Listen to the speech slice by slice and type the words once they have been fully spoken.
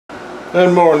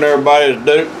Good morning, everybody. It's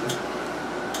Duke.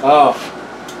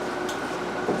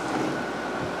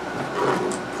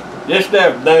 This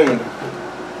afternoon,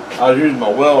 I was using my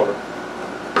welder,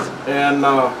 and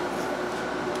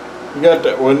it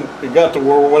got to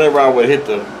where whenever I would hit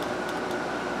the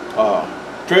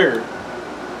trigger,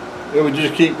 it would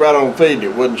just keep right on feeding.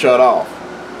 It wouldn't shut off,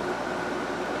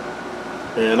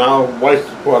 and I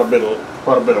wasted quite a bit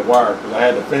of wire because I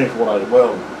had to finish what I was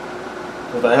welding.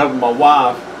 With the help of my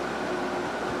wife,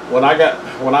 when I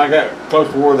got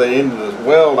close to where they ended this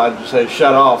weld, I'd just say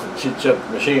shut off, and she'd shut the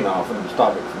machine off and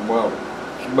stop it from welding.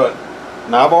 But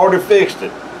now I've already fixed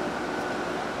it.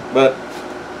 But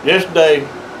yesterday,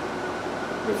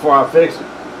 before I fixed it,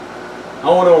 I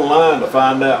went online to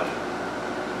find out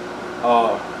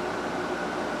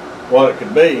what it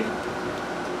could be,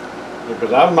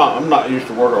 because I'm not used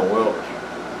to working on welders,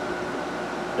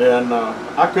 and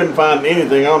I couldn't find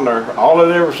anything on there. All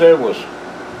it ever said was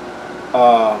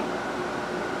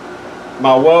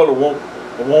my welder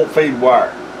won't feed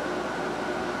wire.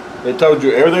 It told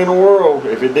you everything in the world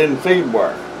if it didn't feed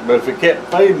wire, but if it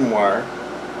kept feeding wire.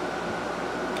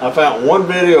 I found one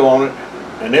video on it,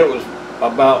 and it was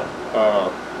about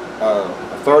a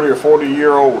 30 or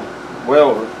 40-year-old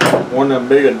welder, one of them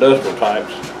big industrial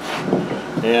types,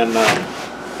 and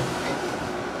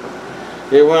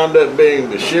it wound up being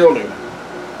the shielding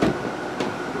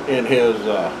in his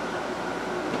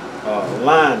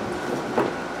line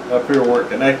up here where it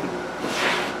connected,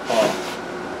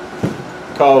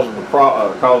 causing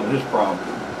his problem.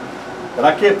 But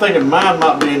I kept thinking mine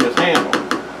might be in this handle,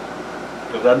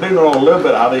 because I do know a little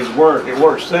bit how these work. It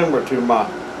works similar to my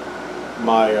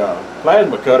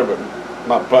plasma cutter, but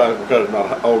my plasma cutter's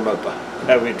not old enough to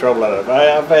have any trouble out of it.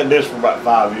 I've had this for about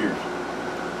 5 years.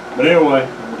 But anyway,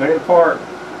 I'm going to take it apart.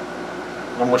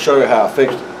 I'm going to show you how I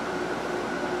fixed it.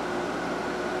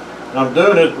 And I'm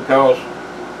doing this because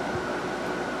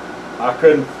I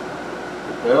couldn't,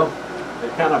 well,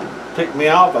 it kind of ticked me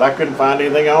off that I couldn't find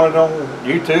anything on it on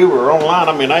YouTube or online.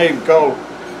 I mean, I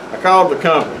called the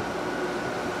company,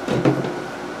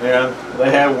 and they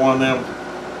had one of them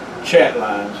chat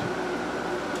lines.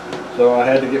 So I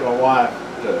had to get my wife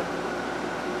to,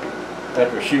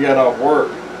 after she got off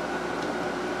work,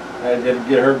 I had to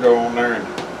get her to go on there and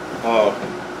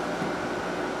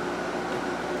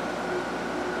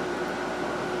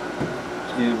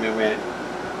excuse me a minute,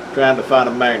 trying to find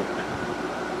a magnet.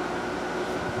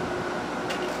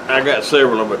 I got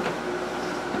several of them.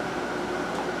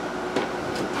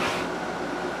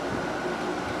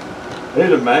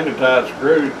 These are magnetized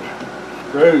screws.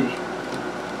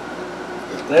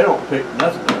 They don't pick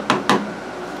nothing up.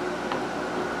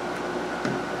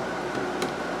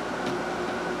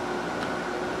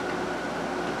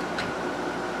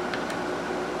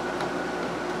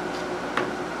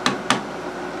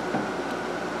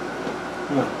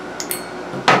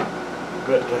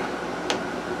 But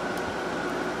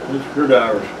these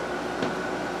screwdrivers,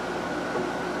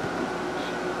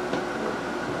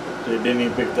 they didn't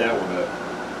even pick that one up.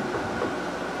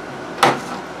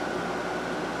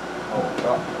 Oh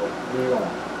God, what are you on?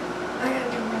 I gotta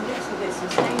go run next to get some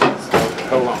stains. Okay,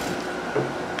 hold on.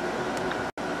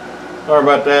 Sorry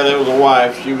about that. There was a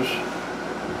wife.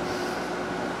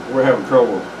 We're having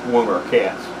trouble with one of our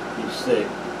cats. He's sick,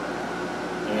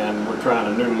 and we're trying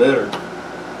a new litter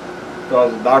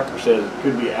because the doctor says it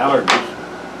could be allergies,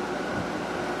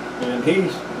 and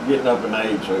he's getting up in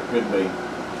age, so it could be.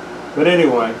 But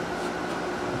anyway,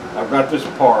 I've got this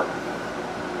apart,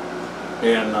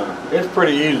 and it's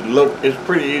pretty easy to look. It's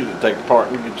pretty easy to take apart.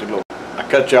 Let me get you a look. I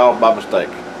cut you off by mistake.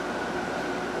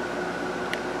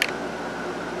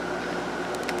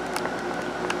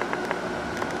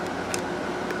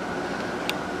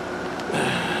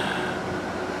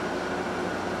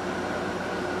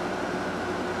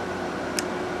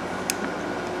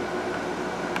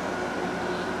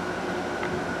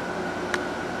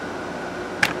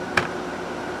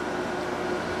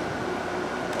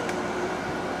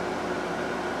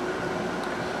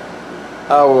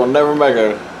 I will never make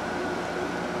a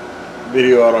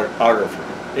videographer.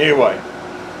 Anyway,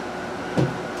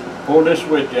 pull this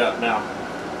switch out now.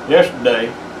 Yesterday,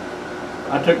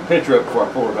 I took a picture of it before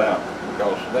I pulled it out,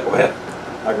 because that way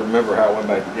I can remember how it went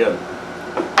back together.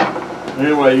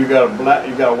 Anyway, you got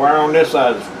a wire on this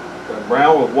side, it's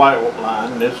brown with white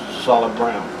line, and this is a solid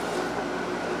brown.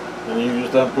 And you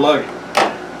just unplug it.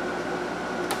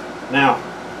 Now,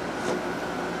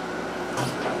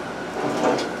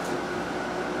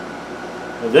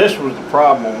 this was the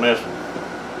problem on this one.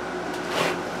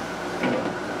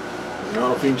 I don't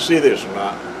know if you can see this or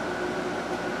not.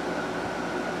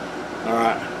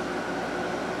 Alright.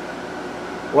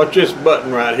 Watch this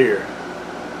button right here.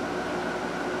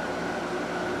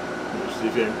 See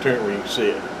if you can turn it where you can see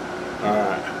it.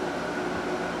 Alright.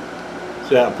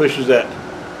 See how it pushes that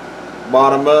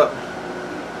bottom up?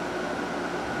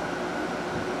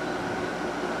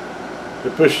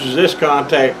 It pushes this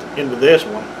contact into this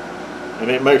one,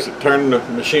 and it makes it turn the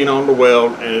machine on to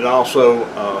weld, and it also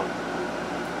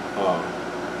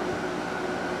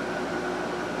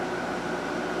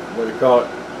what do you call it?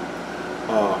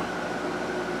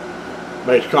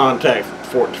 Makes contact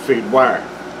for it to feed wire.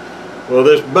 Well,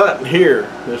 this button here,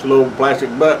 this little plastic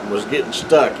button, was getting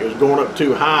stuck. It was going up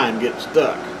too high and getting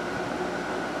stuck.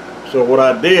 So what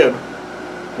I did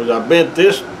was I bent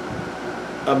this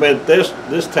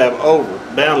tab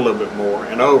down a little bit more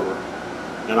and over,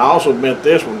 and I also bent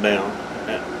this one down,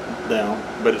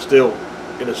 but it's still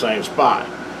in the same spot.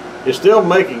 It's not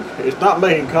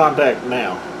making contact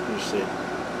now. You see,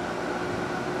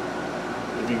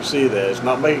 if you can see that, it's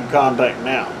not making contact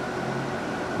now.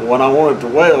 But when I want it to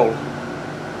weld,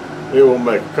 it will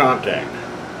make contact,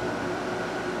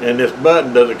 and this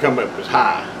button doesn't come up as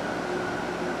high.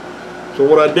 So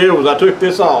what I did was I took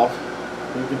this off.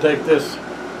 You can take this.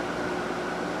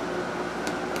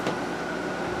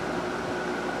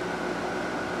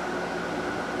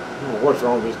 What's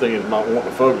wrong with this thing is not wanting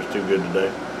to focus too good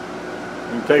today.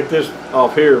 You can take this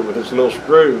off here with this little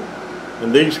screw,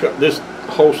 and this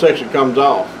whole section comes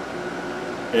off,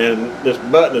 and this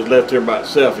button is left here by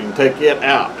itself. You can take it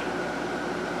out,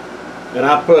 and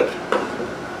I put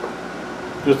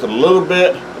just a little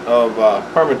bit of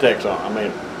Permatex on.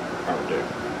 Permatex.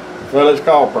 Well, it's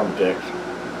called Permatex.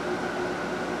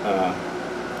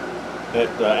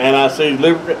 Anti-seize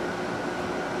lubricant.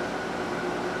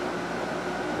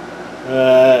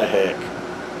 Heck.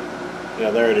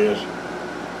 Yeah, there it is.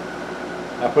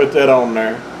 I put that on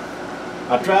there.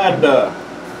 I tried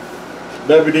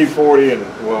WD-40 and,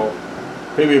 well,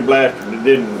 PV Blaster. It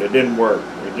didn't work.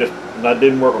 That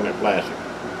didn't work on that plastic.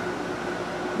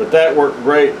 But that worked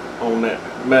great on that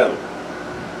metal.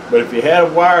 But if you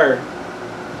have wire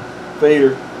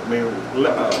feeder,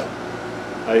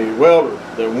 a welder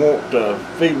that won't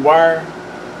feed wire,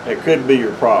 it could be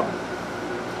your problem.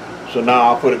 So now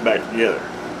I'll put it back together.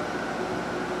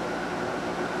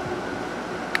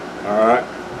 Alright.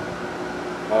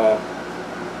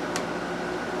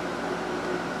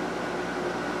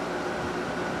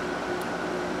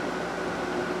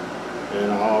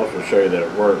 And I'll also show you that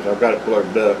it works. I've got it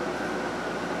plugged up.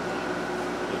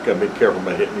 Just got to be careful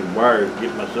about hitting these wires and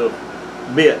getting myself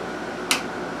bit.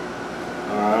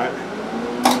 Alright.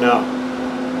 Now,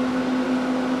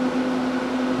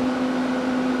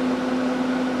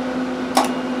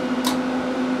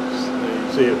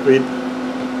 see it feed.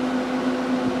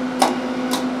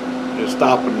 It's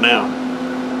stopping now.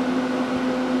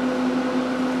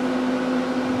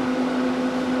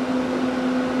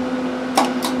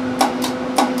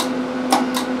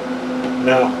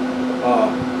 Now,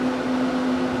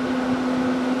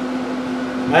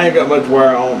 I ain't got much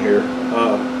wire on here.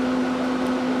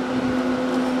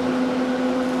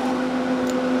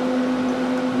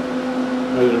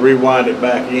 Let's rewind it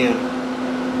back in.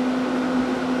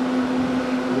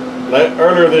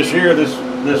 Earlier this year, this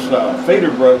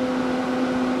feeder broke,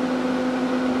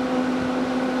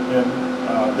 and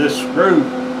this screw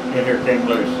in here came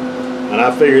loose, and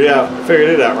I figured it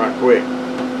out right quick.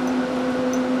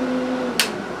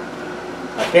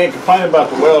 I can't complain about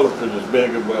the welder because it's been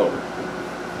a good welder.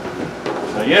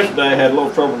 Now yesterday I had a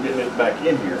little trouble getting it back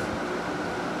in here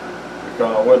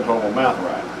because I wasn't holding my mouth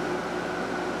right.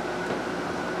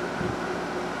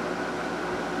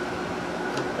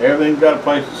 Everything's got a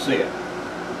place to sit.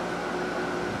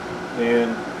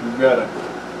 And you've got to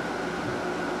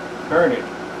turn it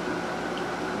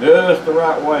just the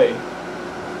right way.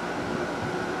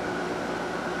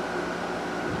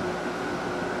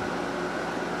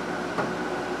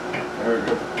 There we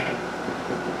go.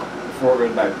 Before it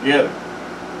goes back together.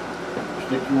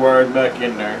 Stick your wires back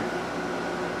in there.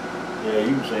 Yeah,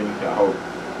 you can see me, I hope.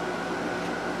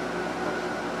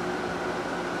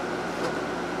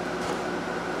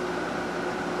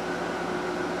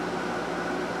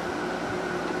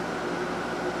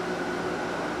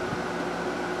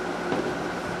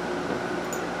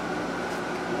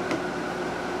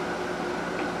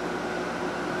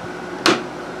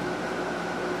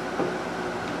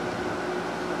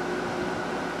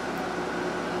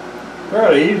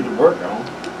 Fairly easy to work on.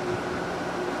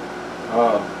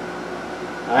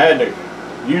 I had to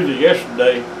use it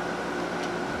yesterday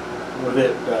with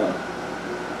it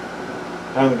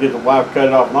having to get the wife cut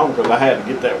it off and on because I had to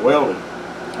get that welded.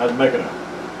 I was making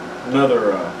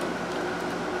another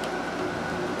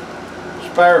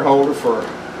spare holder for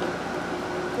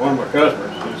one of my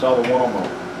customers. He saw the one on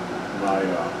my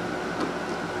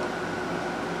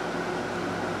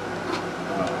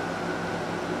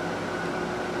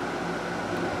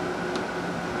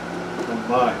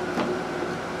my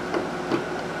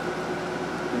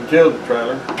utility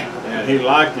trailer, and he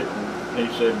liked it. He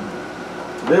said,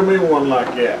 "Build me one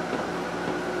like that."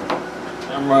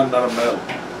 I'm running out of metal.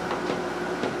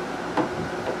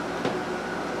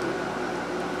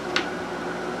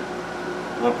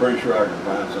 I'm pretty sure I can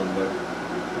find some there.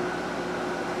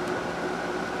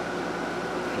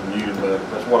 Some used metal.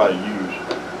 That's what I use.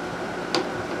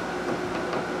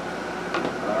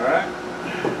 All right.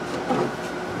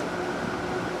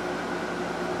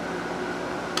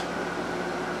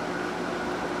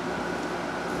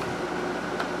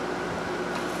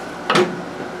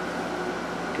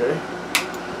 Okay.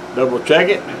 Double check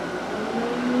it.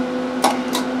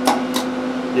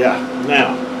 Yeah.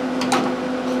 Now,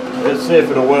 let's see if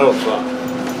it'll weld something.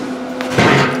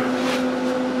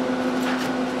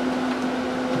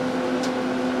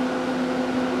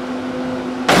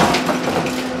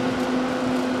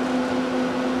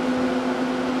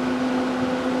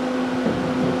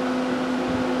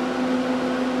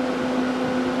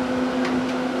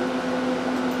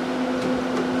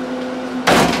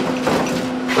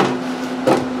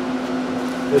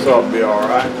 This ought to be all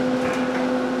right.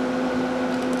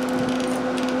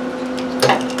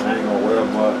 I ain't gonna weld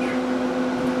much.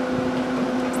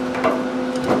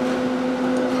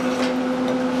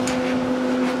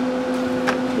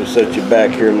 Just set you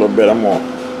back here a little bit. I'm gonna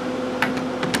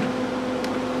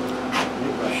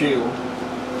get my shield.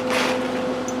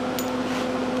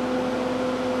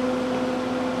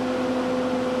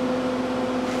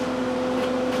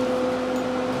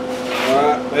 All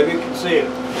right, maybe you can see it.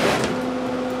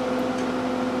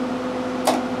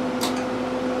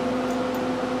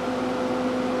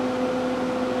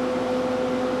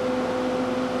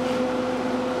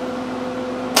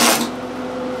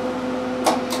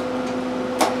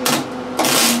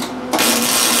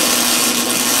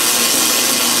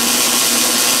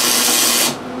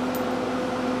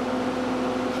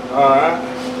 Alright,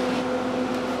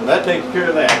 well, that takes care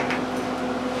of that.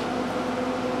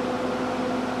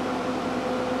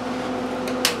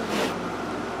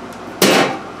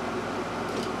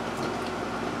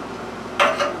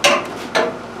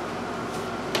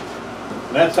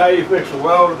 And that's how you fix a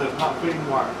welder that's not feeding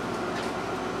wire.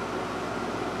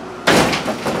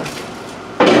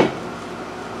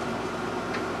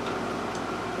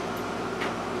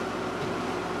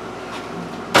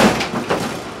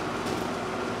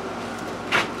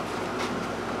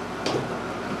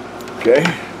 Okay,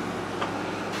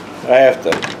 I have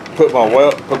to put my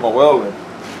welder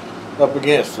up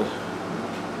against the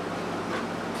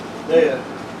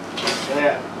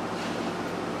that.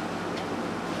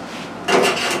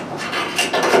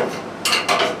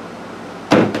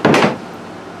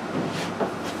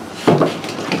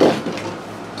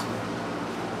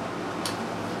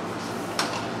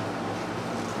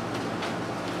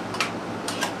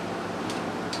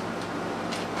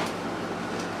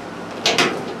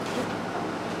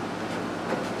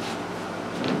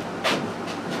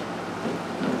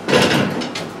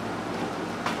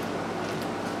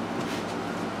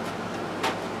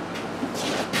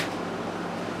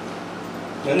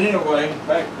 But anyway,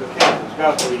 back to the captain's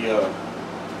got the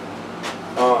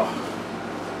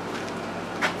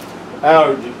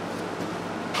allergy.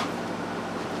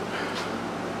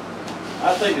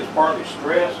 I think it's partly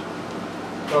stress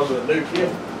because of the new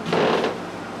kit.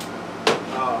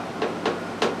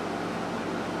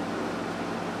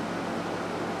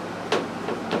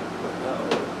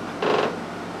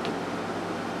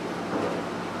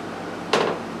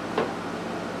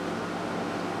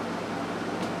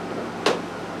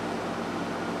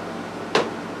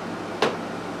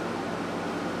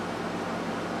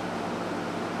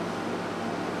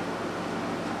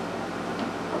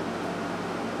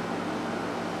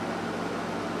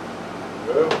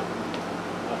 Well,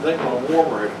 I think my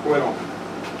warmer has quit on me.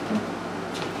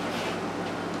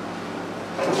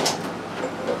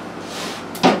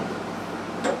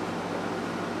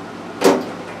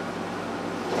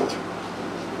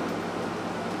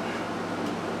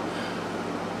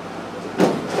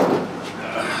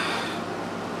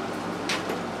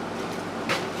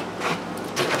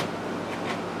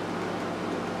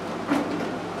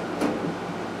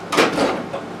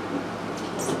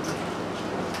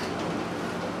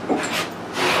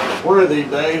 One of these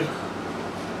days,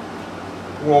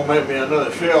 I'm going to make me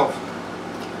another shelf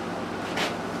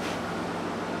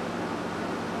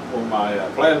for my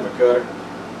plasma cutter.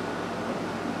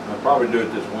 I'll probably do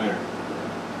it this winter.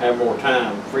 Have more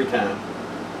time, free time.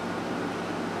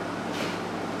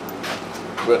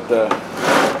 But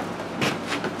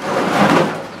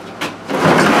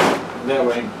that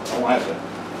way I won't have to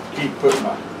keep putting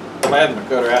my plasma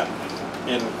cutter out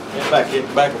and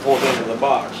back and forth into the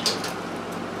box.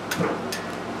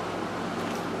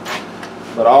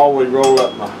 But I always roll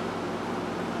up my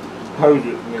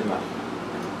hoses and my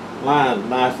lines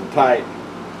nice and tight.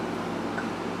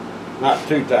 Not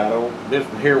too tight. This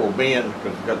one here will bend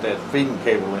because it's got that feeding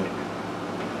cable in it.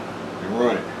 And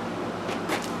run it.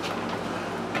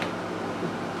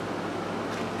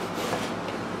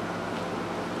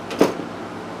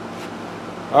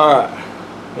 Alright.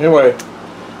 Anyway,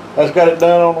 that's got it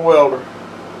done on the welder.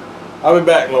 I'll be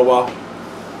back in a little while.